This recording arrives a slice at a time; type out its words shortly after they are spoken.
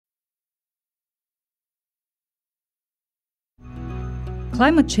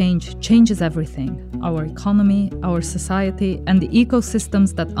Climate change changes everything: our economy, our society, and the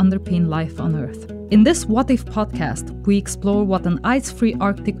ecosystems that underpin life on Earth. In this What If podcast, we explore what an ice-free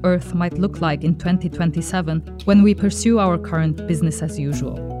Arctic Earth might look like in 2027 when we pursue our current business as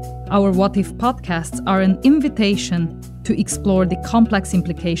usual. Our What If podcasts are an invitation to explore the complex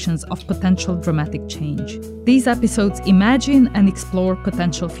implications of potential dramatic change. These episodes imagine and explore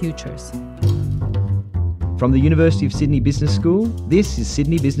potential futures. From the University of Sydney Business School, this is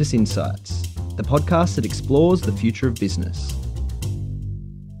Sydney Business Insights, the podcast that explores the future of business.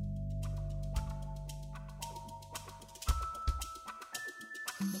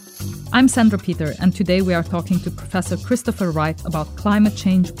 I'm Sandra Peter, and today we are talking to Professor Christopher Wright about climate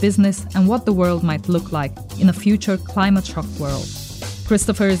change, business, and what the world might look like in a future climate-shocked world.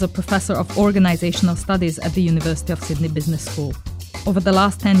 Christopher is a professor of organizational studies at the University of Sydney Business School. Over the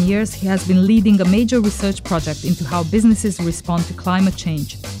last 10 years, he has been leading a major research project into how businesses respond to climate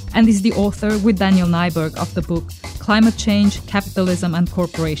change, and is the author, with Daniel Nyberg, of the book Climate Change, Capitalism and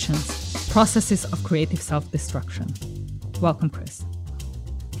Corporations: Processes of Creative Self-Destruction. Welcome, Chris.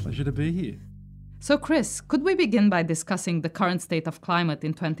 Pleasure to be here. So, Chris, could we begin by discussing the current state of climate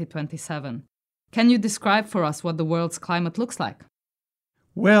in 2027? Can you describe for us what the world's climate looks like?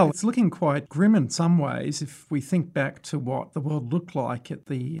 Well, it's looking quite grim in some ways. If we think back to what the world looked like at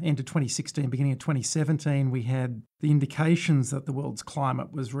the end of 2016, beginning of 2017, we had the indications that the world's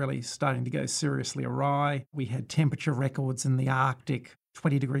climate was really starting to go seriously awry. We had temperature records in the Arctic,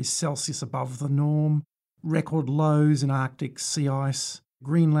 20 degrees Celsius above the norm, record lows in Arctic sea ice,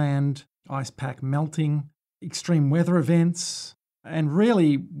 Greenland ice pack melting, extreme weather events. And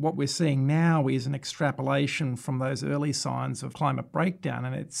really what we're seeing now is an extrapolation from those early signs of climate breakdown,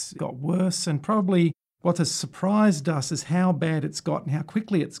 and it's got worse. And probably what has surprised us is how bad it's got and how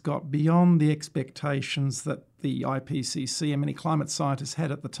quickly it's got beyond the expectations that the IPCC and many climate scientists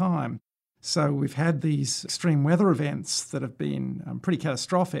had at the time. So we've had these extreme weather events that have been pretty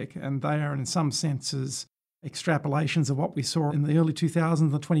catastrophic, and they are in some senses extrapolations of what we saw in the early 2000s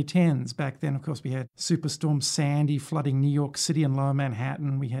and the 2010s. Back then, of course, we had Superstorm Sandy flooding New York City and Lower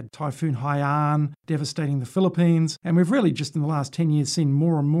Manhattan. We had Typhoon Haiyan devastating the Philippines. And we've really just in the last 10 years seen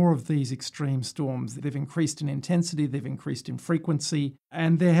more and more of these extreme storms. They've increased in intensity, they've increased in frequency,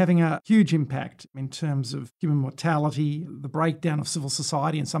 and they're having a huge impact in terms of human mortality, the breakdown of civil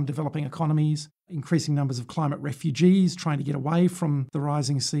society in some developing economies, increasing numbers of climate refugees trying to get away from the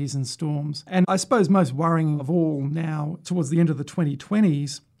rising seas and storms. And I suppose most worrying of all now, towards the end of the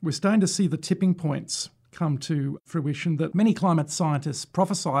 2020s, we're starting to see the tipping points come to fruition that many climate scientists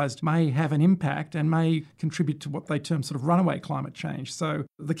prophesized may have an impact and may contribute to what they term sort of runaway climate change. So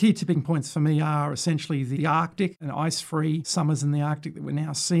the key tipping points for me are essentially the Arctic and ice-free summers in the Arctic that we're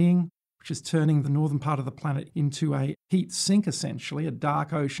now seeing, which is turning the northern part of the planet into a heat sink, essentially, a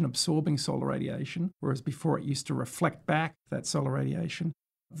dark ocean absorbing solar radiation, whereas before it used to reflect back that solar radiation.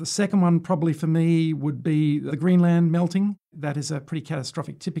 The second one probably for me would be the Greenland melting. That is a pretty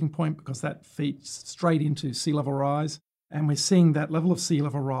catastrophic tipping point because that feeds straight into sea level rise. And we're seeing that level of sea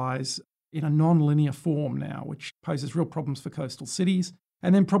level rise in a non-linear form now, which poses real problems for coastal cities.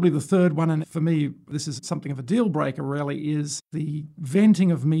 And then probably the third one, and for me, this is something of a deal breaker really, is the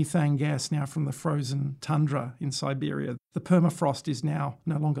venting of methane gas now from the frozen tundra in Siberia. The permafrost is now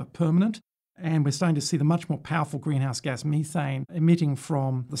no longer permanent, and we're starting to see the much more powerful greenhouse gas methane emitting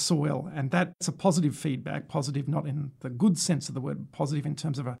from the soil. And that's a positive feedback, positive not in the good sense of the word, but positive in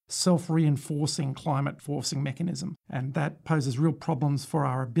terms of a self-reinforcing climate forcing mechanism. And that poses real problems for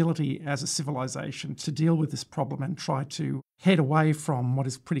our ability as a civilization to deal with this problem and try to head away from what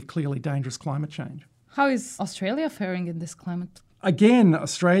is pretty clearly dangerous climate change. How is Australia faring in this climate? Again,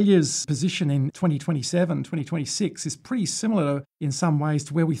 Australia's position in 2027, 2026 is pretty similar in some ways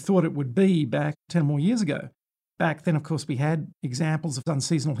to where we thought it would be back 10 more years ago. Back then, of course, we had examples of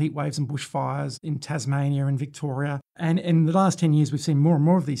unseasonal heat waves and bushfires in Tasmania and Victoria. And in the last 10 years, we've seen more and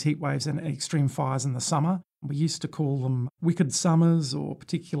more of these heat waves and extreme fires in the summer. We used to call them wicked summers or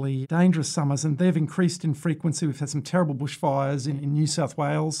particularly dangerous summers, and they've increased in frequency. We've had some terrible bushfires in New South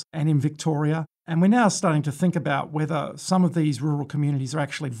Wales and in Victoria. And we're now starting to think about whether some of these rural communities are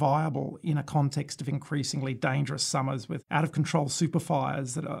actually viable in a context of increasingly dangerous summers with out-of-control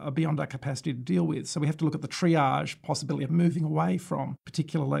superfires that are beyond our capacity to deal with. So we have to look at the triage possibility of moving away from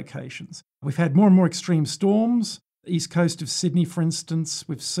particular locations. We've had more and more extreme storms. East coast of Sydney, for instance,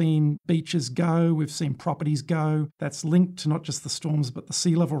 we've seen beaches go, we've seen properties go. That's linked to not just the storms, but the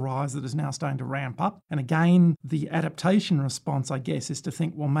sea level rise that is now starting to ramp up. And again, the adaptation response, I guess, is to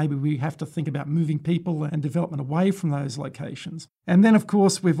think, well, maybe we have to think about moving people and development away from those locations. And then, of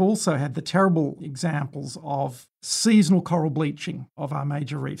course, we've also had the terrible examples of seasonal coral bleaching of our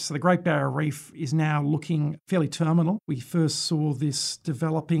major reefs. So the Great Barrier Reef is now looking fairly terminal. We first saw this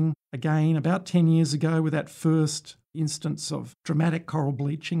developing again about 10 years ago with that first instance of dramatic coral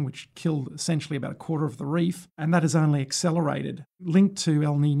bleaching, which killed essentially about a quarter of the reef. And that has only accelerated, linked to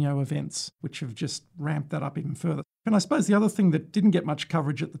El Nino events, which have just ramped that up even further. And I suppose the other thing that didn't get much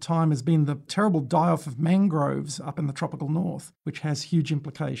coverage at the time has been the terrible die-off of mangroves up in the tropical north, which has huge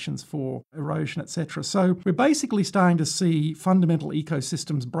implications for erosion, etc. So we're basically starting to see fundamental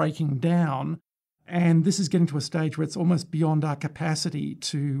ecosystems breaking down. And this is getting to a stage where it's almost beyond our capacity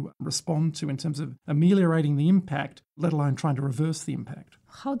to respond to in terms of ameliorating the impact, let alone trying to reverse the impact.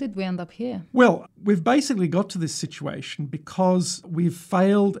 How did we end up here? Well, we've basically got to this situation because we've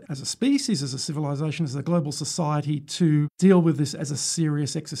failed as a species, as a civilization, as a global society to deal with this as a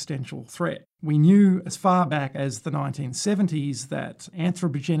serious existential threat. We knew as far back as the 1970s that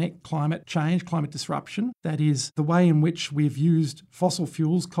anthropogenic climate change, climate disruption, that is the way in which we've used fossil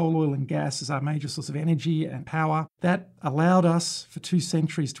fuels, coal, oil and gas as our major source of energy and power, that allowed us for 2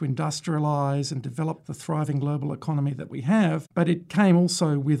 centuries to industrialise and develop the thriving global economy that we have. But it came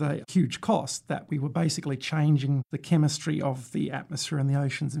also with a huge cost that we were basically changing the chemistry of the atmosphere and the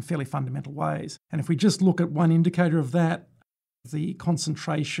oceans in fairly fundamental ways. And if we just look at one indicator of that, the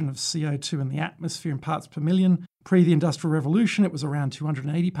concentration of CO2 in the atmosphere in parts per million. Pre the Industrial Revolution, it was around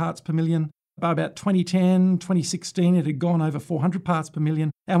 280 parts per million. By about 2010, 2016, it had gone over 400 parts per million,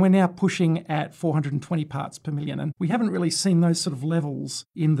 and we're now pushing at 420 parts per million. And we haven't really seen those sort of levels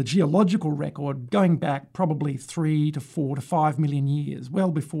in the geological record going back probably 3 to 4 to 5 million years, well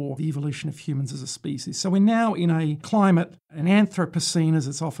before the evolution of humans as a species. So we're now in a climate, an Anthropocene as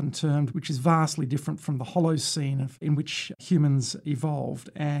it's often termed, which is vastly different from the Holocene in which humans evolved,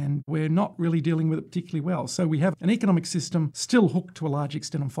 and we're not really dealing with it particularly well. So we have an economic system still hooked to a large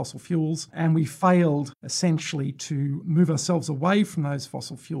extent on fossil fuels, and we failed essentially to move ourselves away from those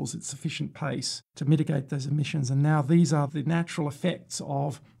fossil fuels at sufficient pace to mitigate those emissions. And now these are the natural effects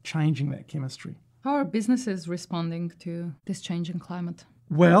of changing that chemistry. How are businesses responding to this change in climate?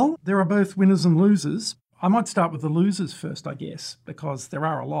 Well, there are both winners and losers. I might start with the losers first, I guess, because there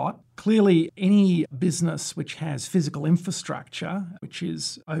are a lot. Clearly, any business which has physical infrastructure, which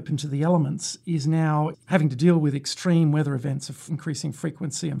is open to the elements, is now having to deal with extreme weather events of increasing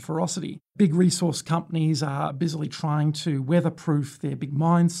frequency and ferocity. Big resource companies are busily trying to weatherproof their big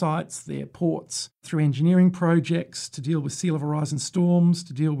mine sites, their ports, through engineering projects to deal with sea level rise and storms,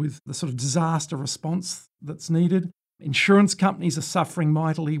 to deal with the sort of disaster response that's needed. Insurance companies are suffering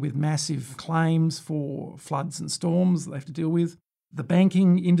mightily with massive claims for floods and storms that they have to deal with. The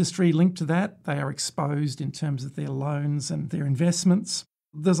banking industry linked to that, they are exposed in terms of their loans and their investments.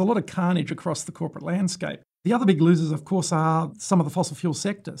 There's a lot of carnage across the corporate landscape. The other big losers, of course, are some of the fossil fuel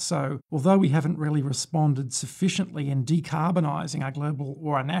sector. So although we haven't really responded sufficiently in decarbonising our global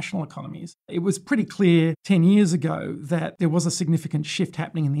or our national economies, it was pretty clear 10 years ago that there was a significant shift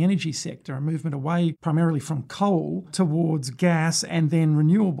happening in the energy sector, a movement away primarily from coal towards gas and then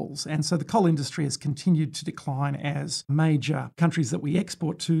renewables. And so the coal industry has continued to decline as major countries that we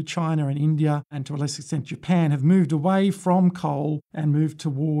export to, China and India, and to a lesser extent Japan, have moved away from coal and moved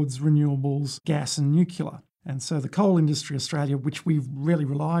towards renewables, gas and nuclear. And so the coal industry, Australia, which we've really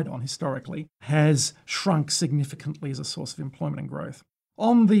relied on historically, has shrunk significantly as a source of employment and growth.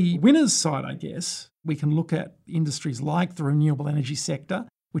 On the winners' side, I guess, we can look at industries like the renewable energy sector,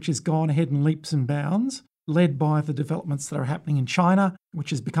 which has gone ahead in leaps and bounds, led by the developments that are happening in China,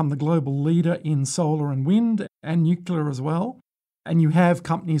 which has become the global leader in solar and wind and nuclear as well. And you have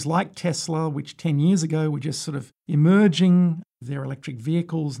companies like Tesla, which 10 years ago were just sort of emerging their electric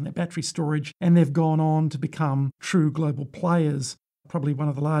vehicles and their battery storage, and they've gone on to become true global players, probably one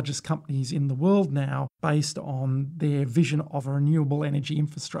of the largest companies in the world now, based on their vision of a renewable energy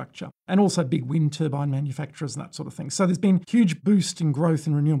infrastructure, and also big wind turbine manufacturers and that sort of thing. So there's been huge boost in growth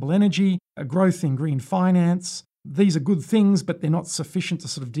in renewable energy, a growth in green finance. These are good things, but they're not sufficient to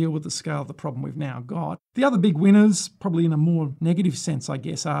sort of deal with the scale of the problem we've now got. The other big winners, probably in a more negative sense, I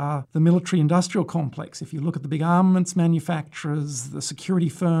guess, are the military-industrial complex. If you look at the big armaments manufacturers, the security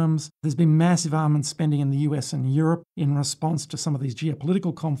firms, there's been massive armament spending in the US and Europe in response to some of these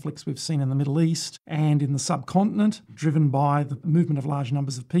geopolitical conflicts we've seen in the Middle East and in the subcontinent, driven by the movement of large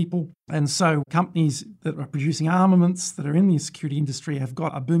numbers of people. And so companies that are producing armaments that are in the security industry have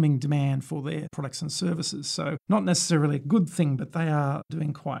got a booming demand for their products and services. So not necessarily a good thing, but they are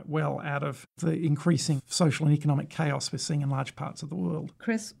doing quite well out of the increasing social and economic chaos we're seeing in large parts of the world.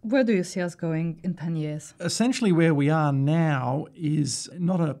 Chris, where do you see us going in 10 years? Essentially where we are now is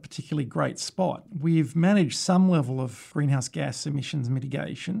not a particularly great spot. We've managed some level of greenhouse gas emissions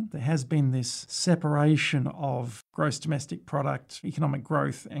mitigation. There has been this separation of gross domestic product, economic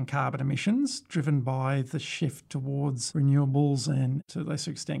growth and carbon emissions driven by the shift towards renewables and to a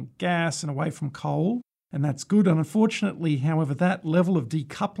lesser extent gas and away from coal. And that's good. And unfortunately, however, that level of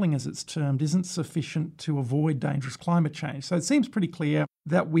decoupling, as it's termed, isn't sufficient to avoid dangerous climate change. So it seems pretty clear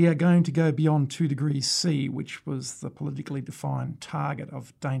that we are going to go beyond 2 degrees C, which was the politically defined target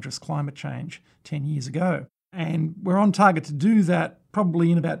of dangerous climate change 10 years ago. And we're on target to do that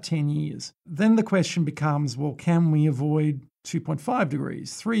probably in about 10 years. Then the question becomes, well, can we avoid 2.5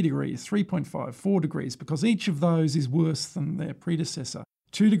 degrees, 3 degrees, 3.5, 4 degrees? Because each of those is worse than their predecessor.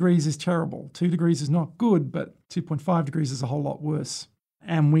 2 degrees is terrible. 2 degrees is not good, but 2.5 degrees is a whole lot worse.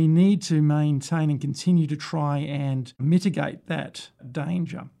 And we need to maintain and continue to try and mitigate that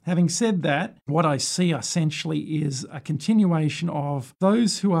danger. Having said that, what I see essentially is a continuation of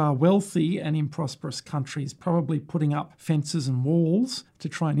those who are wealthy and in prosperous countries probably putting up fences and walls to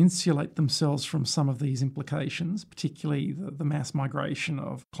try and insulate themselves from some of these implications, particularly the mass migration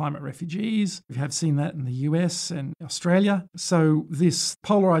of climate refugees. We have seen that in the US and Australia. So this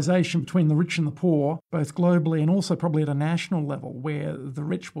polarisation between the rich and the poor, both globally and also probably at a national level, where the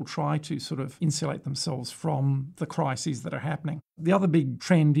rich will try to sort of insulate themselves from the crises that are happening. The other big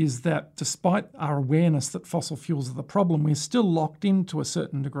trend is that despite our awareness that fossil fuels are the problem, we're still locked into a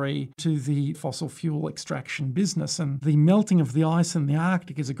certain degree to the fossil fuel extraction business. And the melting of the ice in the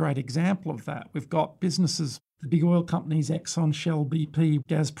Arctic is a great example of that. We've got businesses, the big oil companies, Exxon, Shell, BP,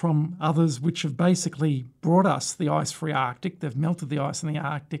 Gazprom, others, which have basically brought us the ice-free Arctic. They've melted the ice in the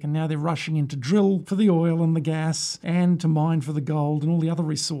Arctic, and now they're rushing in to drill for the oil and the gas and to mine for the gold and all the other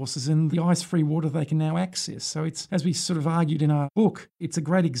resources in the ice-free water they can now access. So it's, as we sort of argued in our book, it's a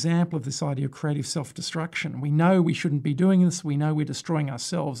great example of this idea of creative self-destruction. We know we shouldn't be doing this. We know we're destroying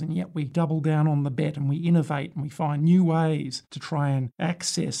ourselves, and yet we double down on the bet and we innovate and we find new ways to try and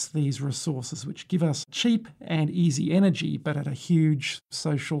access these resources, which give us cheap and easy energy, but at a huge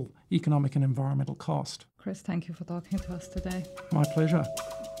social, economic and environmental cost. Chris, thank you for talking to us today. My pleasure.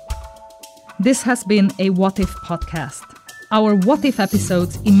 This has been a What If podcast. Our What If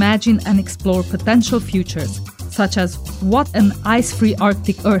episodes imagine and explore potential futures, such as what an ice-free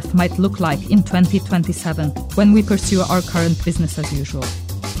Arctic Earth might look like in 2027 when we pursue our current business as usual.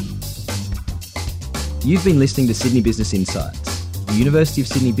 You've been listening to Sydney Business Insights, the University of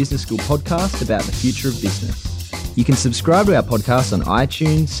Sydney Business School podcast about the future of business. You can subscribe to our podcast on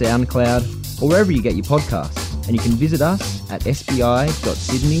iTunes, SoundCloud, or wherever you get your podcasts. And you can visit us at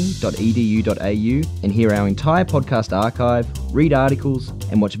sbi.sydney.edu.au and hear our entire podcast archive, read articles,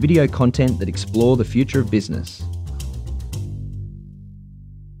 and watch video content that explore the future of business.